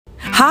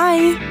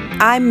Hi,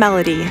 I'm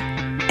Melody,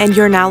 and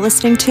you're now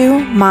listening to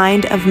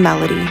Mind of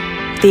Melody,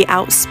 the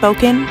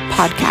Outspoken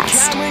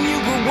podcast. When you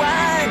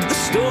rewind the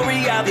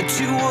story of the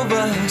two of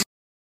us.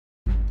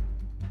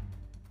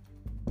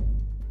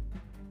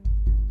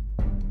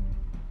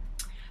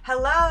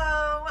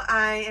 Hello,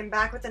 I am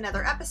back with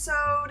another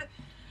episode.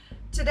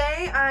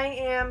 Today I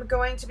am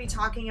going to be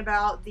talking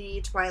about the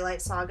Twilight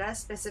Saga,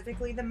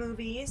 specifically the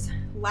movies.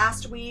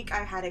 Last week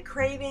I had a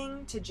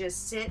craving to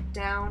just sit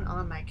down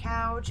on my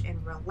couch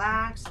and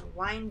relax and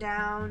wind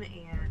down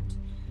and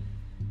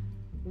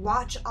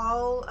watch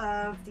all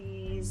of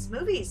these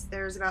movies.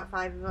 There's about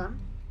 5 of them.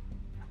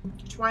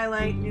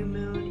 Twilight, New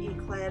Moon,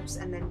 Eclipse,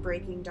 and then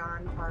Breaking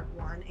Dawn Part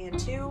 1 and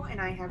 2. And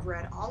I have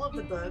read all of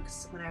the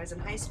books. When I was in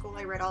high school,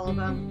 I read all of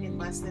them in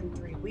less than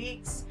 3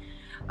 weeks.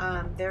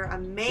 They're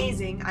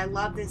amazing. I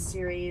love this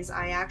series.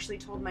 I actually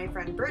told my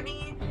friend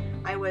Brittany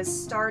I was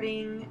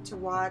starting to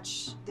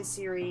watch the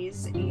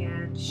series,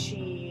 and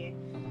she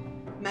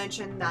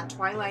mentioned that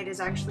Twilight is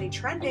actually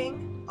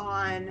trending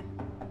on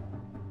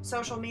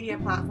social media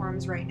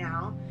platforms right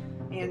now.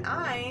 And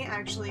I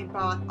actually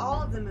bought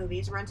all of the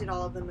movies, rented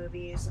all of the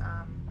movies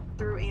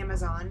through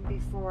Amazon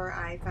before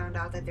I found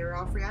out that they were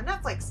all free on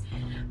Netflix.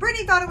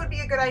 Brittany thought it would be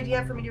a good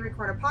idea for me to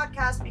record a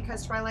podcast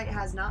because Twilight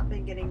has not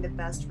been getting the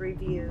best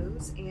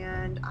reviews,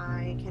 and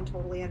I can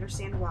totally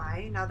understand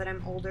why. Now that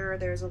I'm older,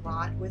 there's a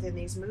lot within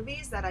these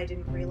movies that I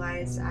didn't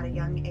realize at a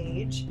young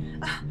age.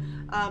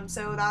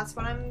 So that's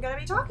what I'm going to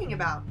be talking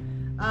about.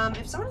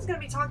 If someone's going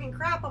to be talking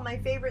crap on my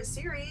favorite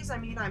series, I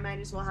mean, I might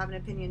as well have an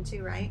opinion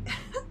too, right?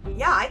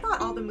 Yeah, I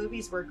thought all the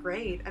movies were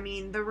great. I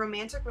mean, the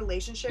romantic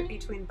relationship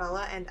between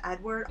Bella and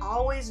Edward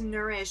always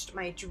nourished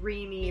my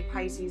dreamy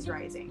Pisces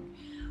rising.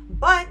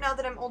 But now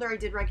that I'm older, I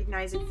did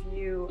recognize a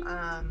few,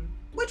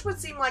 which would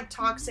seem like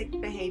toxic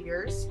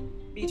behaviors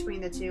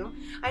between the two.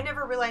 I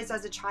never realized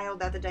as a child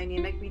that the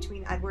dynamic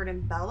between Edward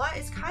and Bella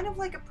is kind of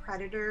like a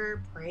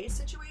predator-prey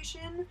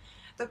situation.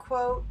 The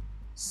quote,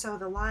 "So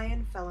the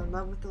lion fell in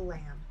love with the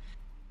lamb."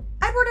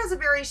 Edward has a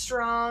very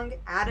strong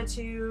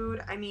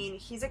attitude. I mean,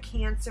 he's a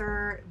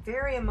Cancer,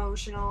 very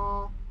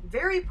emotional,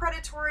 very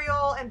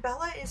predatorial, and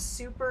Bella is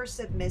super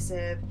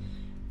submissive.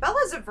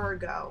 Bella's a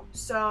Virgo,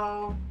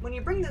 so when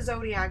you bring the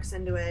zodiacs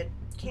into it,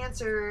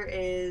 Cancer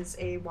is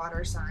a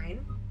water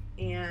sign,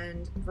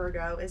 and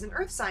Virgo is an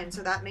earth sign,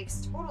 so that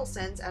makes total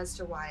sense as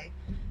to why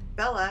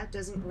Bella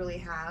doesn't really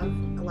have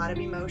a lot of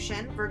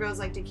emotion. Virgos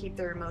like to keep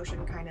their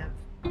emotion kind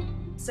of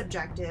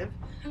subjective,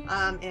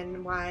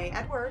 and why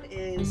Edward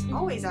is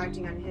always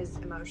acting on his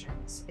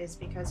emotions is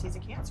because he's a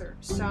Cancer.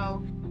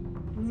 So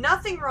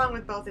nothing wrong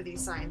with both of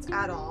these signs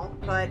at all,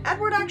 but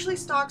Edward actually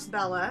stalks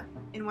Bella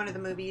in one of the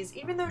movies,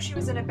 even though she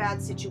was in a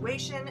bad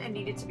situation and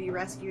needed to be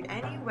rescued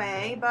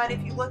anyway. But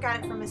if you look at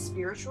it from a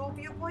spiritual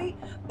viewpoint,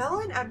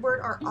 Bella and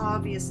Edward are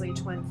obviously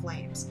twin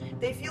flames.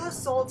 They feel a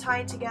soul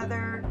tie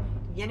together,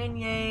 yin and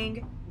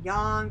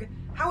yang,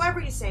 however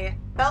you say it,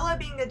 Bella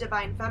being the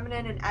divine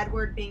feminine and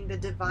Edward being the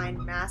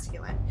divine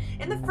masculine.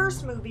 In the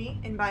first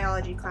movie, in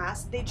biology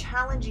class, they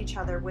challenge each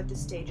other with the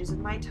stages of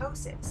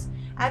mitosis.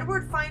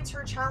 Edward finds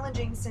her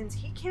challenging since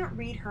he can't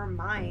read her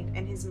mind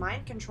and his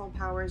mind control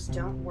powers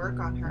don't work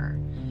on her.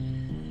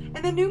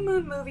 In the New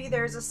Moon movie,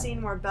 there's a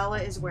scene where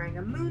Bella is wearing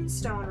a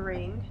moonstone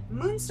ring.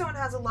 Moonstone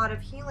has a lot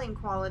of healing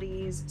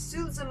qualities,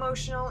 soothes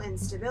emotional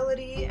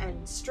instability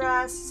and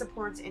stress,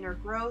 supports inner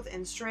growth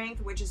and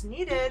strength, which is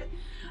needed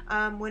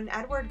when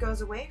Edward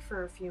goes away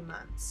for a few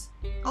months.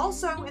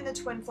 Also, in the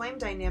twin flame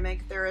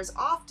dynamic, there is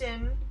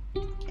often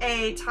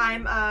a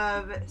time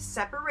of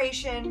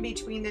separation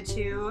between the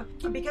two,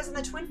 because in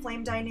the twin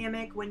flame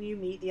dynamic, when you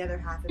meet the other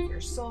half of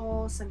your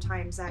soul,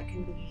 sometimes that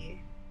can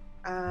be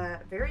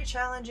very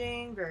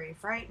challenging, very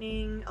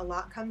frightening. A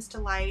lot comes to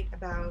light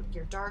about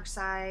your dark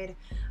side,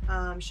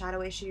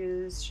 shadow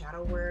issues,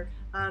 shadow work,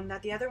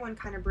 that the other one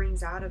kind of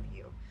brings out of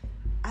you.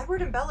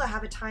 Edward and Bella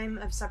have a time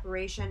of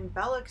separation.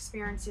 Bella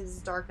experiences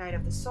Dark Night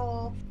of the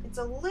Soul. It's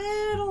a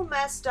little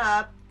messed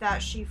up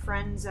that she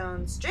friend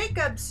zones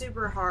Jacob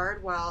super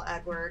hard while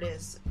Edward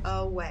is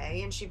away,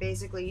 and she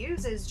basically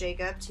uses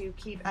Jacob to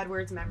keep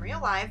Edward's memory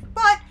alive.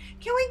 But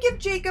can we give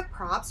Jacob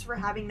props for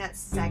having that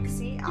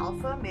sexy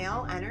alpha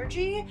male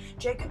energy?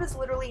 Jacob is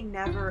literally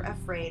never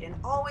afraid and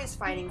always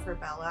fighting for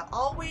Bella,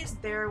 always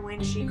there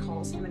when she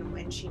calls him and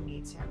when she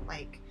needs him.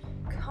 Like,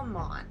 come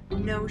on,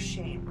 no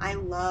shame. I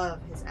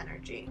love his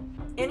energy.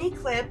 In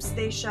Eclipse,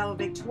 they show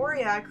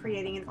Victoria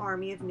creating an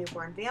army of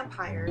newborn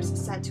vampires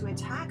set to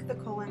attack the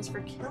Cullens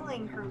for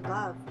killing her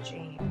love,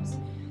 James.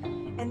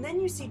 And then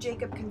you see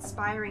Jacob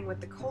conspiring with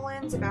the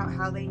Cullens about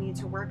how they need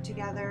to work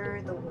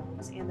together, the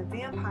wolves and the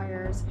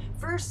vampires.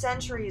 For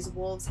centuries,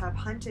 wolves have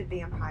hunted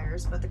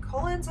vampires, but the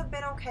Cullens have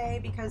been okay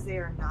because they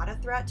are not a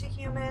threat to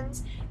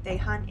humans. They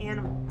hunt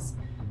animals.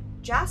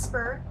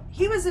 Jasper,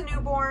 he was a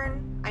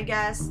newborn, I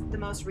guess the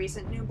most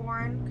recent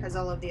newborn, because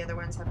all of the other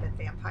ones have been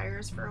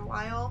vampires for a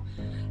while.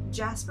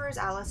 Jasper is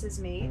Alice's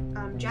mate.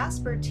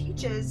 Jasper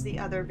teaches the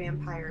other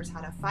vampires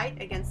how to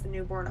fight against the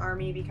newborn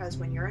army, because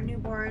when you're a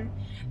newborn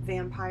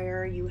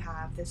vampire, you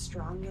have the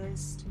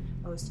strongest,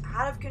 most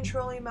out of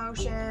control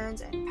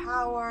emotions and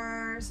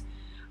powers.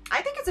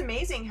 I think it's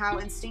amazing how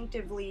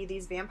instinctively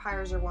these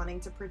vampires are wanting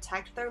to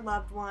protect their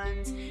loved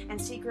ones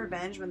and seek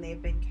revenge when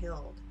they've been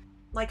killed.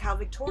 Like how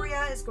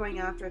Victoria is going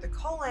after the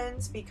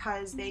Cullens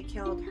because they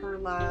killed her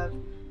love,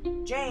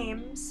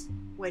 James,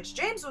 which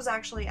James was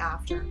actually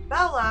after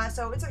Bella,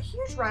 so it's a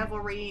huge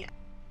rivalry.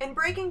 In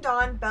Breaking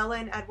Dawn, Bella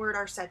and Edward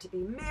are set to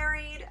be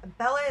married.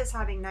 Bella is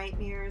having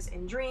nightmares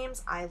and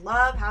dreams. I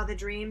love how the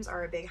dreams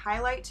are a big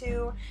highlight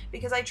too,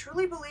 because I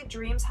truly believe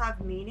dreams have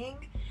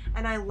meaning,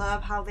 and I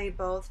love how they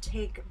both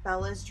take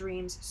Bella's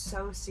dreams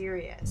so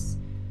serious.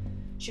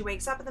 She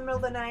wakes up in the middle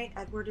of the night.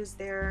 Edward is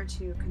there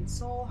to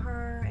console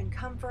her and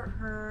comfort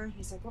her.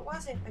 He's like, what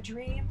was it? A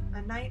dream?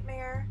 A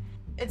nightmare?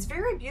 It's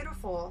very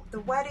beautiful. The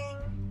wedding,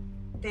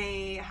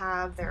 they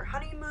have their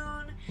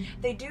honeymoon,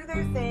 they do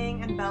their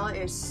thing, and Bella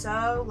is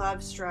so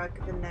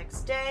love-struck the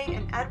next day,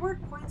 and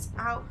Edward points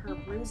out her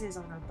bruises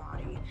on her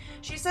body.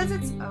 She says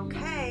it's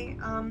okay.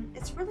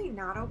 It's really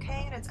not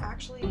okay, and it's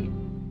actually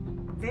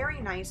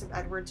very nice of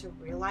Edward to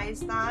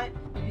realize that.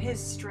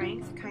 His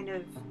strength kind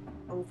of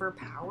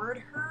overpowered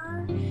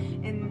her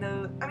in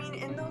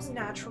those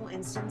natural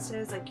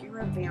instances. Like, you're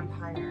a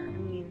vampire. I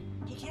mean,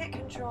 he can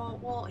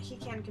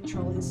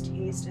control his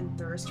taste and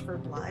thirst for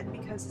blood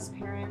because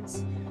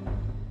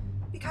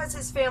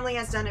his family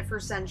has done it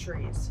for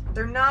centuries.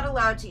 They're not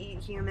allowed to eat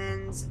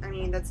humans. I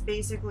mean, that's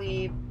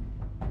basically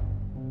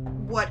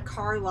what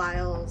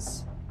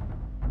Carlisle's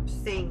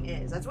thing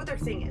is. That's what their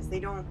thing is. They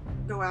don't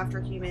go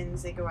after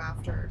humans, they go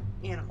after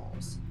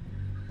animals.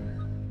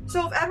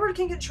 So if Edward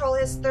can control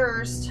his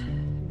thirst,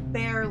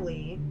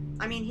 barely.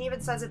 I mean, he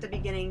even says at the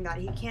beginning that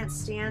he can't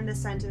stand the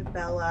scent of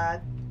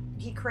Bella.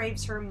 He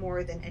craves her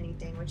more than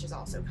anything, which is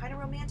also kind of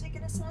romantic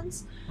in a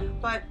sense.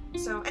 But,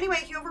 so anyway,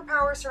 he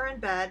overpowers her in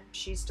bed.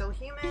 She's still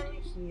human.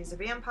 He's a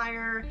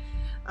vampire.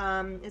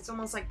 It's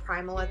almost like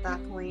primal at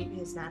that point.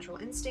 His natural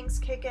instincts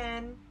kick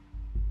in.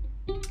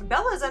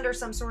 Bella's under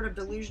some sort of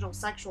delusional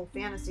sexual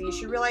fantasy.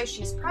 She realizes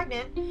she's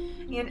pregnant,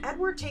 and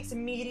Edward takes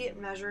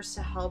immediate measures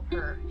to help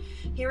her.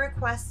 He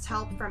requests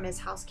help from his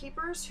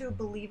housekeepers who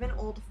believe in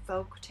old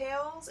folk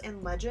tales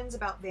and legends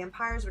about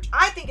vampires, which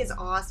I think is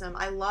awesome.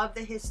 I love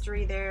the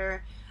history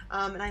there,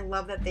 and I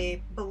love that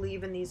they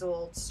believe in these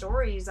old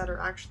stories that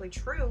are actually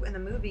true in the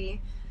movie.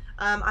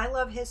 I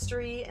love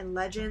history and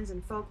legends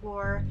and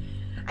folklore.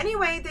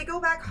 Anyway, they go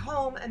back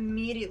home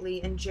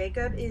immediately, and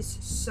Jacob is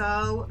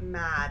so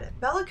mad.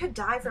 Bella could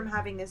die from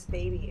having this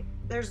baby.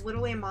 There's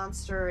literally a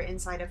monster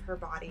inside of her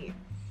body.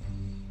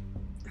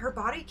 Her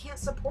body can't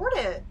support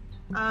it.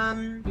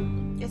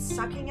 It's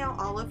sucking out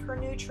all of her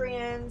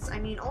nutrients. I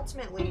mean,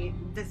 ultimately,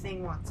 the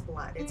thing wants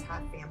blood. It's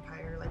half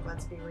vampire, like,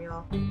 let's be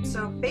real.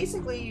 So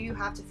basically, you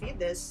have to feed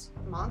this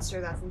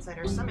monster that's inside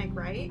her stomach,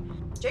 right?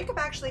 Jacob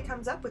actually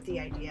comes up with the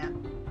idea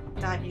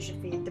that you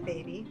should feed the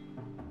baby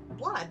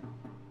blood.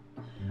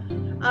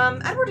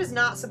 Edward is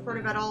not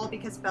supportive at all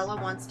because Bella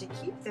wants to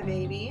keep the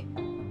baby.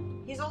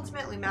 He's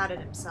ultimately mad at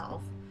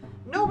himself.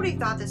 Nobody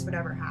thought this would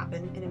ever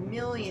happen in a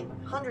million,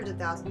 hundreds of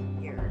thousands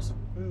of years.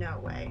 No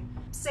way.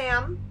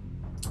 Sam,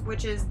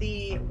 which is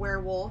the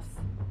werewolf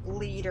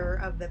leader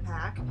of the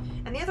pack,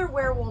 and the other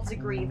werewolves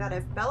agree that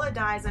if Bella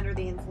dies under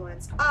the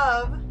influence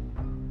of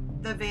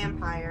the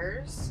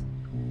vampires,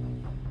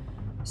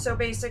 so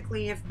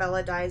basically if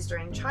Bella dies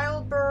during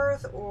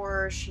childbirth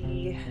or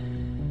she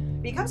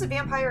becomes a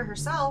vampire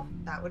herself,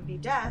 that would be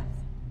death,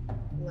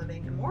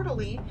 living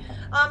immortally,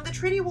 the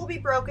treaty will be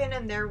broken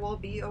and there will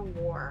be a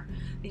war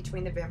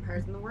between the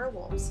vampires and the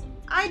werewolves.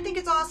 I think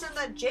it's awesome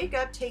that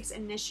Jacob takes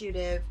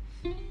initiative.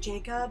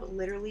 Jacob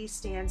literally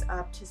stands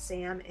up to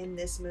Sam in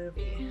this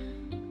movie.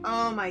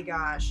 Oh my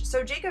gosh.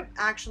 So Jacob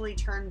actually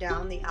turned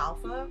down the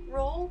alpha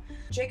role.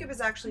 Jacob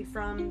is actually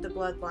from the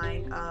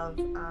bloodline of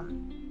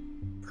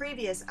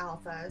previous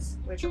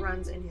alphas, which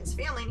runs in his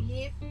family, and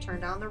he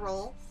turned down the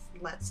role,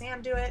 let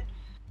Sam do it.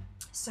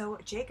 So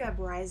Jacob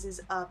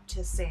rises up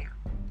to Sam,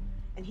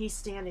 and he's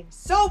standing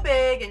so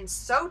big and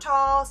so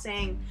tall,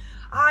 saying,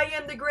 I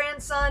am the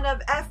grandson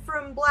of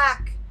Ephraim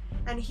Black,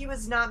 and he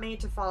was not made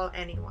to follow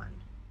anyone.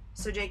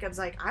 So Jacob's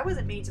like, I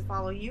wasn't made to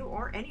follow you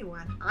or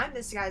anyone. I'm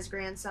this guy's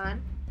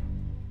grandson.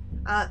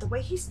 The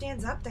way he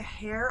stands up, the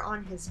hair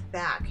on his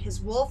back,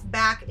 his wolf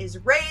back is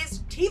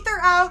raised, teeth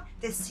are out.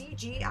 The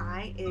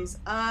CGI is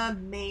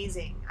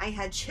amazing. I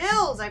had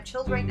chills. I have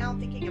chills right now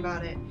thinking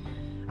about it.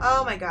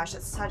 Oh my gosh,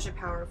 that's such a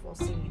powerful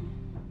scene.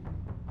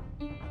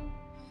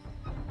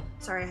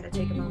 Sorry, I had to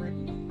take a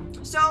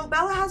moment. So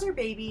Bella has her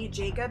baby.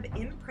 Jacob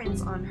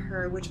imprints on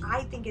her, which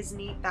I think is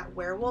neat that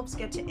werewolves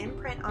get to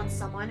imprint on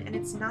someone and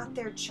it's not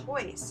their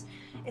choice.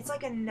 It's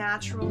like a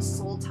natural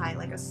soul tie,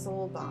 like a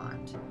soul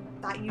bond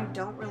that you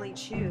don't really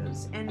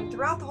choose. And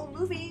throughout the whole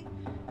movie,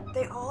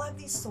 they all have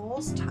these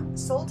soul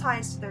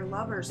ties to their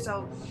lovers.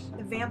 So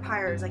the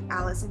vampires, like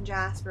Alice and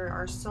Jasper,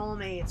 are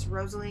soulmates.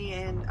 Rosalie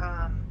and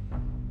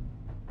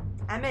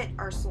Emmett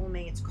are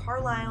soulmates.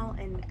 Carlisle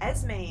and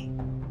Esme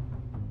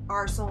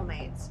are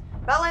soulmates.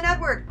 Bella and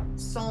Edward,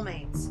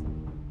 soulmates.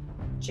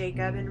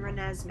 Jacob and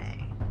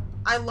Renesmee.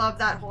 I love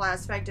that whole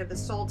aspect of the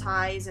soul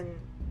ties and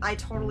I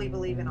totally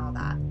believe in all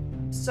that.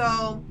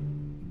 So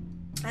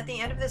at the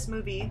end of this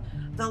movie,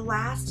 the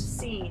last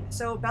scene,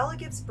 so Bella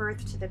gives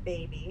birth to the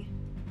baby,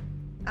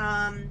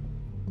 and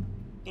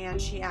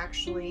she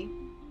actually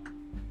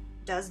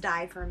does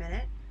die for a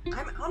minute.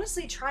 I'm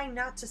honestly trying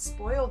not to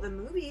spoil the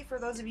movie for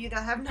those of you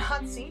that have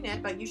not seen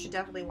it, but you should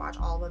definitely watch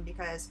all of them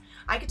because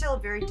I could tell a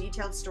very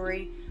detailed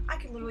story. I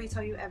could literally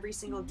tell you every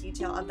single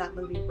detail of that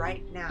movie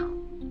right now.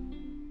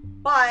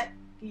 But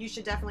you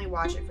should definitely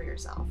watch it for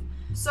yourself.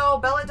 So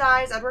Bella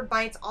dies, Edward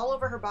bites all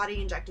over her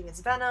body, injecting his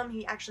venom.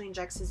 He actually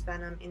injects his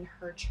venom in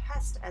her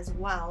chest as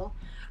well.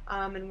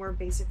 And we're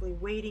basically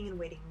waiting and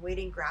waiting and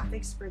waiting.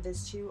 Graphics for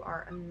this too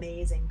are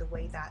amazing. The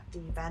way that the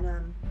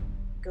venom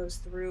goes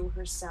through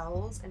her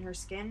cells and her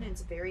skin,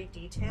 it's very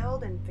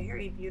detailed and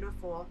very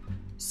beautiful.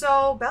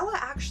 So Bella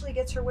actually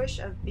gets her wish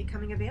of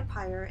becoming a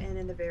vampire, and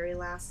in the very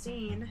last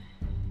scene,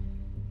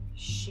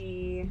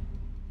 she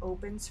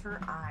opens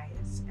her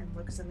eyes and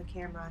looks in the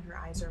camera, and her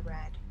eyes are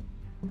red.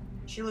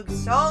 She looks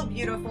so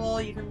beautiful.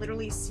 You can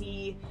literally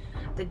see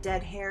the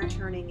dead hair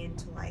turning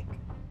into like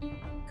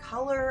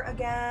color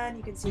again.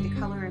 You can see the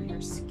color in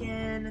her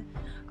skin.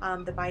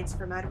 The bites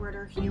from Edward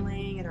are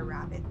healing at a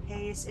rapid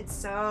pace. It's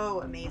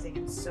so amazing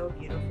and so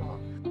beautiful.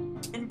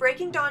 In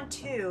Breaking Dawn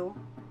 2,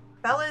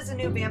 Bella is a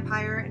new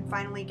vampire and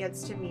finally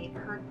gets to meet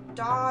her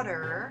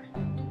daughter.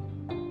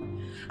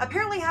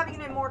 Apparently having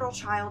an immortal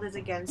child is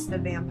against the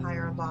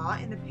vampire law,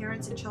 and the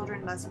parents and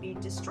children must be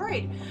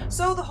destroyed.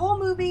 So the whole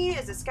movie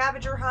is a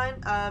scavenger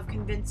hunt of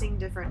convincing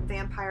different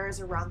vampires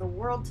around the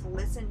world to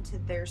listen to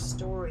their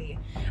story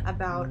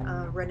about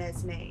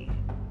Renesmee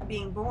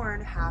being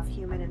born half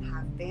human and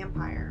half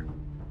vampire.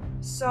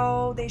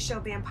 So they show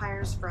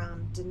vampires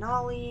from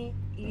Denali,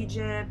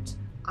 Egypt,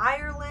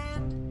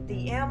 Ireland,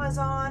 the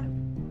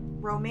Amazon,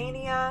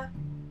 Romania,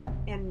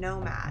 and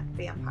nomad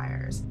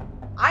vampires.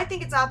 I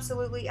think it's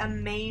absolutely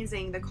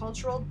amazing the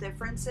cultural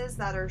differences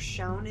that are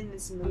shown in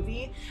this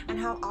movie and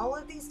how all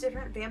of these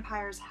different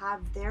vampires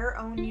have their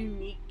own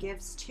unique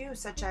gifts too,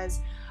 such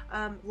as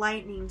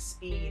lightning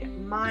speed,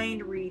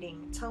 mind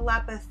reading,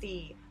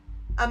 telepathy,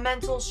 a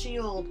mental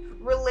shield,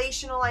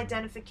 relational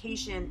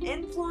identification,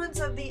 influence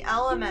of the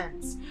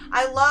elements.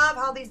 I love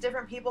how these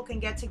different people can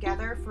get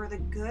together for the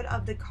good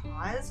of the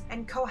cause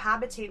and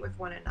cohabitate with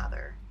one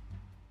another.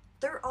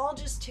 They're all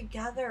just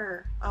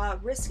together,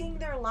 risking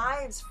their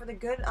lives for the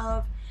good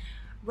of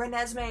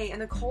Renesmee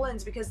and the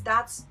Cullens, because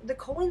the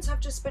Cullens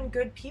have just been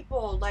good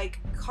people. Like,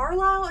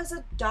 Carlisle is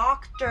a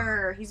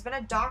doctor. He's been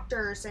a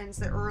doctor since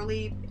the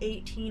early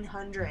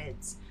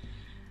 1800s.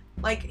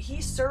 Like,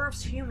 he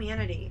serves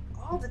humanity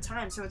all the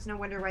time, so it's no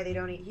wonder why they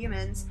don't eat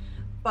humans.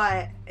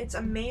 But it's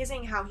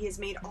amazing how he has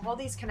made all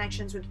these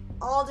connections with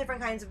all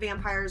different kinds of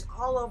vampires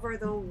all over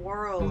the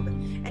world,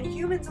 and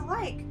humans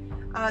alike.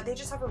 They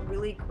just have a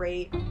really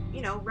great,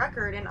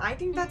 record, and I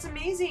think that's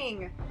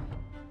amazing.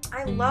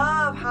 I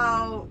love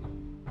how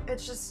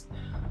it's just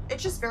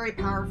very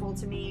powerful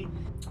to me.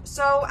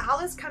 So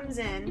Alice comes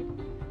in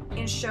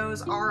and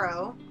shows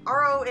Aro.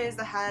 Aro is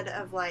the head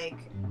of, like,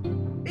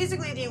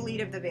 basically the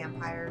elite of the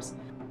vampires.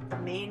 The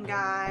main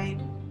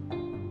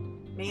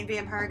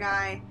vampire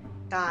guy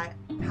that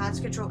has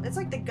control. It's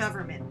like the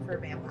government for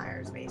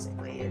vampires,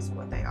 basically, is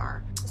what they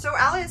are. So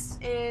Alice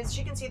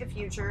she can see the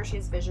future. She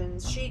has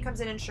visions. She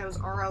comes in and shows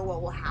Aro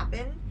what will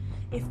happen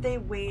if they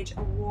wage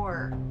a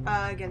war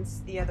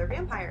against the other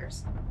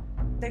vampires.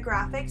 The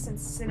graphics and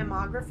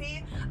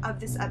cinematography of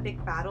this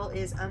epic battle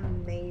is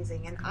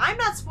amazing, and I'm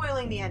not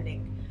spoiling the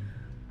ending.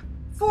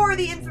 For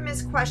the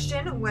infamous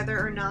question whether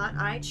or not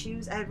I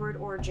choose Edward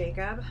or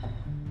Jacob,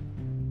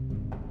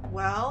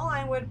 well,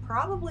 I would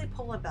probably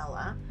pull a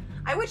Bella.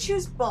 I would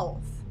choose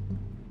both,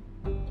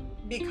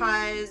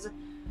 because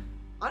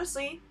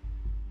honestly,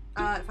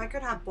 if I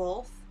could have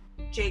both,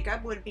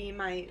 Jacob would be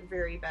my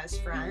very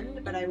best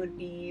friend, but I would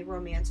be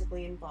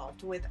romantically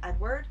involved with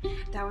Edward.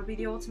 That would be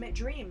the ultimate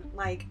dream.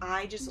 Like,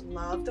 I just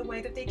love the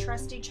way that they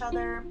trust each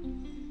other.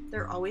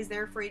 They're always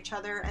there for each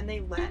other, and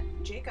they let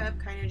Jacob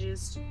kind of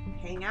just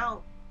hang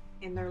out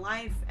in their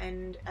life,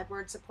 and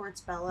Edward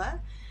supports Bella,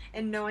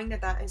 and knowing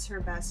that that is her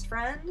best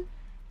friend,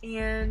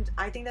 and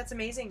I think that's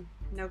amazing.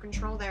 No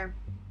control there.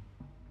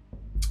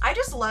 I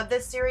just love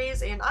this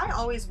series, and I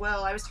always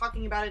will. I was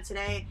talking about it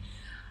today.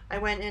 I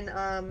went and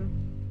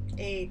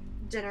ate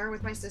dinner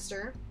with my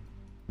sister,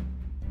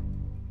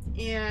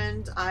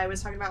 and I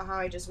was talking about how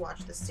I just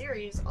watched the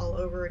series all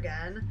over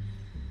again,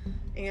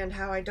 and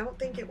how I don't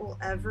think it will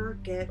ever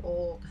get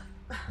old.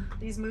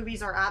 These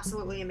movies are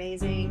absolutely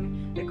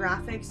amazing. The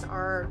graphics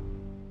are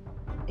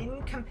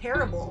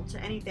incomparable to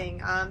anything.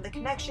 The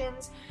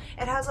connections,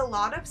 it has a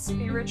lot of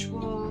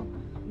spiritual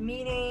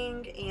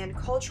meaning and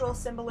cultural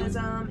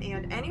symbolism,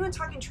 and anyone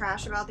talking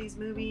trash about these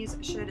movies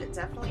should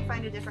definitely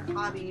find a different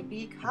hobby,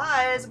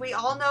 because we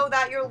all know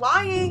that you're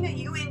lying.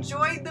 You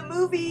enjoyed the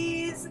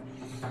movies.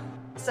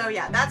 So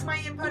yeah, that's my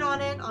input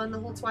on it, on the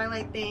whole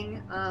Twilight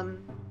thing.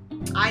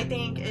 I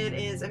think it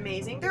is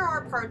amazing. There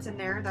are parts in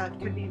there that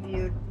could be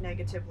viewed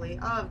negatively,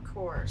 of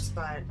course,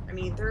 but I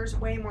mean, there's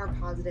way more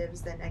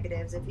positives than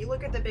negatives. If you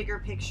look at the bigger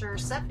picture,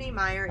 Stephenie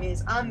Meyer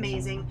is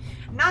amazing.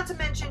 Not to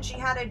mention, she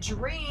had a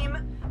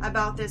dream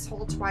about this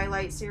whole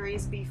Twilight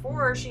series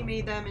before she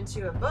made them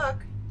into a book,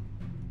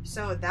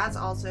 so that's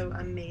also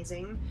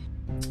amazing.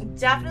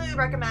 Definitely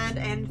recommend,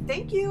 and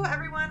thank you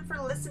everyone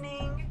for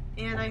listening,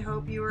 and I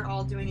hope you are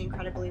all doing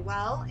incredibly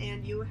well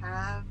and you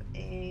have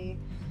a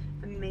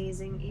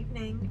amazing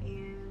evening,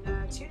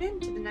 and tune in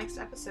to the next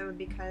episode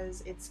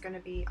because it's gonna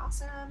be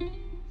awesome.